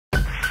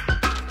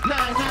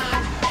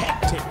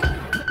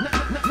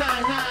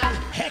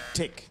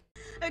Hectic.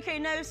 Okay,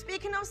 now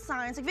speaking of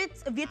science, ek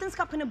weet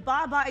wetenskap kan 'n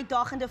baie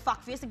uitdagende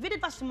vak wees. Ek weet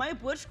dit was vir my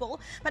op hoërskool,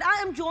 but I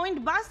am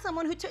joined by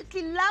someone who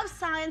totally loves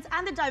science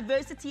and the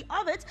diversity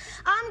of it.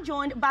 I'm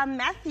joined by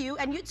Matthew,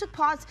 and you took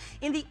part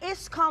in the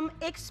Eskom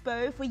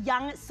Expo for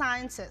young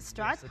scientists,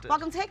 right? Yes, I did.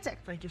 Welcome to Hectic.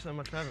 Thank you so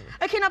much for having me.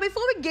 Okay, now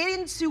before we get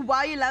into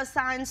why you love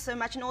science so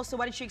much and also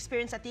what did you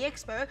experience at the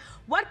expo,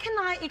 what can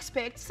I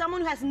expect, someone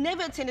who has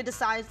never attended a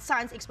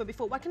science expo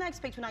before, what can I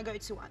expect when I go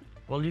to one?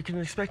 Well, you can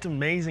expect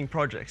amazing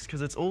projects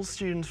because it's all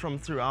students from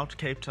throughout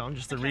Cape Town,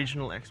 just the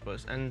regional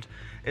expos, and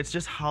it's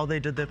just how they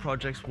did their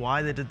projects,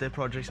 why they did their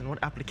projects, and what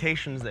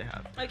applications they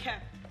have. Okay.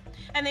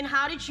 And then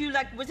how did you,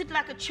 was it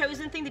like a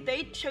chosen thing that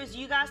they chose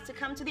you guys to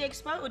come to the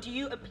expo, or do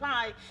you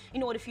apply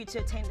in order for you to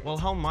attend it? Well,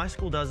 how my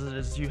school does it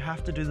is you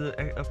have to do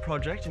a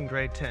project in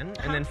grade 10,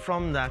 and then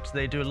from that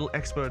they do a little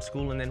expo at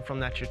school, and then from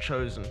that you're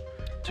chosen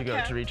to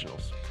go to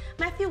regionals.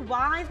 Matthew,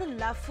 why the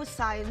love for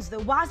science though?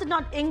 Why is it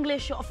not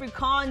English or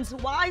Afrikaans?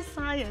 Why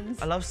science?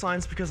 I love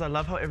science because I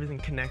love how everything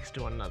connects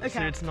to one another. Okay.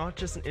 So it's not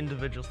just an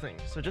individual thing.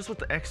 So just with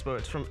the expo,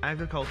 it's from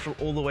agricultural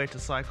all the way to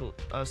social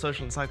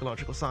and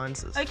psychological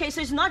sciences. Okay,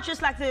 so it's not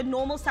just like the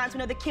normal science,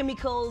 the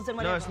chemicals and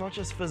whatever. No, it's not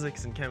just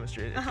physics and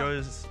chemistry. It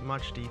goes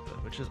much deeper,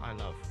 which is I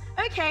love.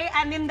 Okay,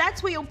 and then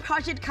that's where your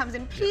project comes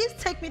in. Please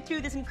take me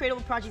through this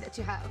incredible project that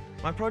you have.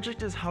 My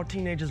project is how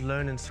teenagers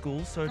learn in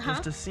schools, so it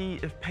was to see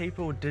if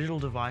paper or digital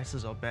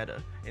devices are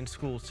better in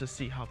schools to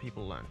see how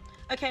people learn.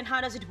 Okay, and how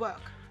does it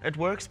work? It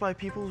works by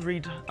people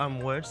read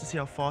words to see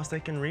how fast they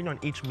can read on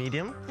each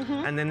medium,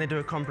 and then they do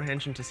a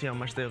comprehension to see how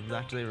much they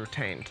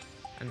retained.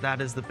 And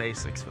that is the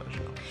basics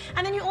version of it.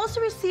 And then you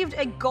also received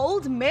a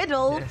gold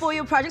medal for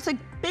your project, so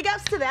big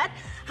ups to that.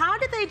 How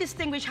did they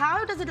distinguish?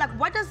 How does it,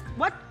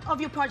 what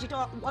of your project,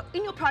 or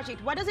in your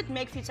project, what does it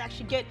make for you to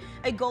actually get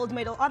a gold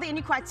medal? Are there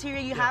any criteria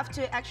you have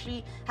to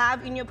actually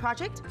have in your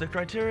project? The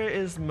criteria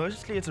is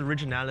mostly it's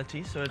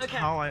originality, so it's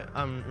how I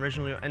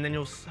originally, and then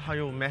how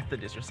your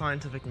method is, your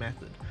scientific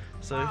method.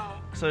 So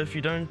so if you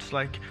don't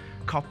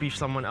copy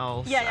someone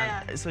else,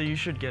 so you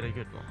should get a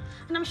good one.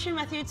 And I'm sure,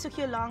 Matthew, it took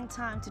you a long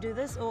time to do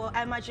this, or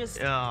am I just...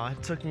 Yeah,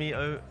 it took me,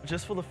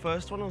 just for the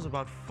first one, it was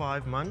about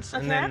 5 months,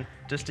 and then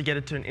just to get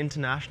it to an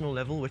international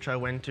level, which I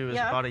went to, is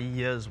about a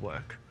year's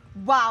work.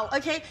 Wow,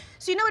 okay.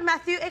 So you know what,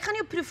 Matthew, ek gaan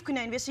jou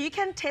proefkonyn wees, so you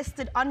can test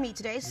it on me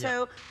today,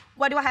 so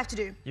what do I have to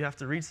do? You have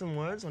to read some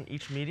words on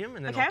each medium,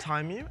 and then I'll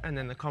time you, and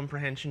then the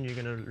comprehension you're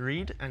going to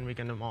read, and we're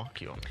going to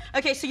mark you on it.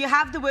 Okay, so you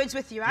have the words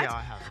with you, right? Yeah,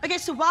 I have. Okay,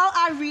 so while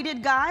I read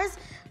it, guys,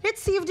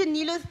 let's see if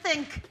Danilo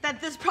think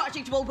that this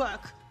project will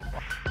work.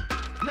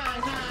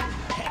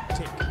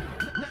 Hectic.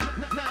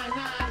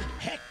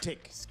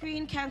 Hectic.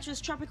 Screen,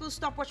 cancerous, tropical,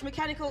 stopwatch,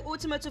 mechanical,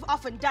 automotive,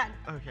 often, done.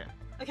 Okay.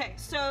 Okay,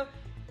 so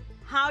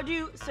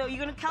so you're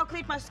going to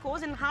calculate my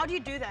scores, and how do you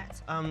do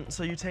that?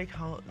 So you take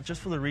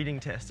just for the reading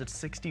test, it's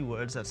 60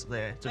 words that's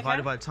there,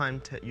 divided by the time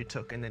you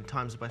took, and then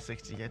times it by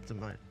 60 to get the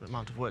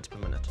amount of words per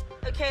minute.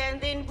 Okay, and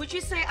then would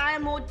you say I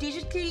am more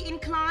digitally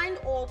inclined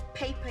or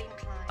paper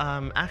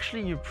inclined?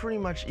 Actually, you're pretty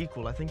much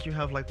equal. I think you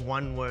have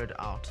one word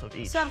out of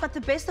each. So I've got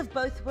the best of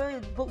both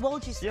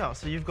worlds, you say? Yeah,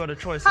 so you've got a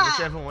choice of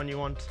whichever one you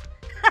want.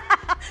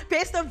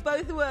 Best of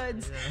both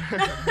words.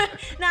 Yeah.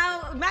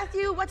 Now,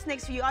 Matthew, what's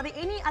next for you? Are there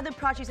any other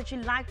projects that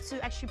you'd like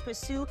to actually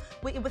pursue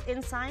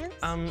within science?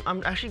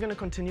 I'm actually going to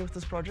continue with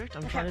this project.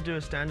 I'm trying to do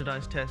a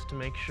standardized test to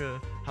make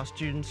sure how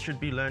students should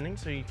be learning.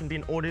 So you can be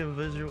an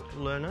audio-visual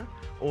learner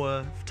or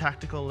a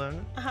tactical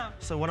learner.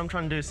 So what I'm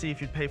trying to do is see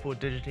if you're paper or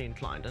digitally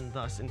inclined, and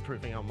thus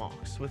improving our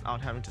marks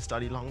without having to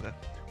study longer.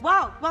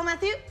 Wow. Well,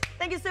 Matthew,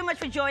 thank you so much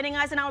for joining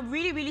us, and I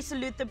really, really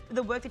salute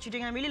the work that you're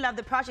doing. I really love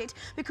the project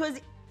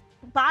because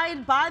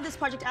by this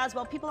project as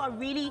well, people are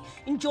really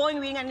enjoying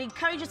reading, and it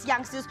encourages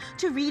youngsters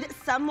to read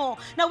some more.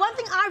 Now, one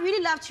thing I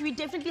really love to read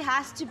definitely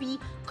has to be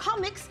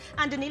comics,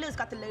 and Danilo's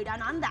got the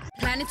lowdown on that.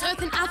 Planets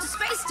Earth and outer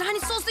space,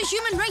 dinosaurs, the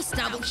human race,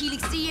 double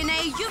helix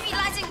DNA, UV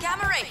light and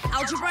gamma ray,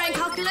 algebra and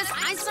calculus,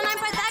 Einstein and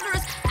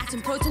Pythagoras,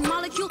 atom, protein,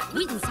 molecule,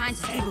 reading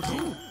science is super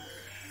cool.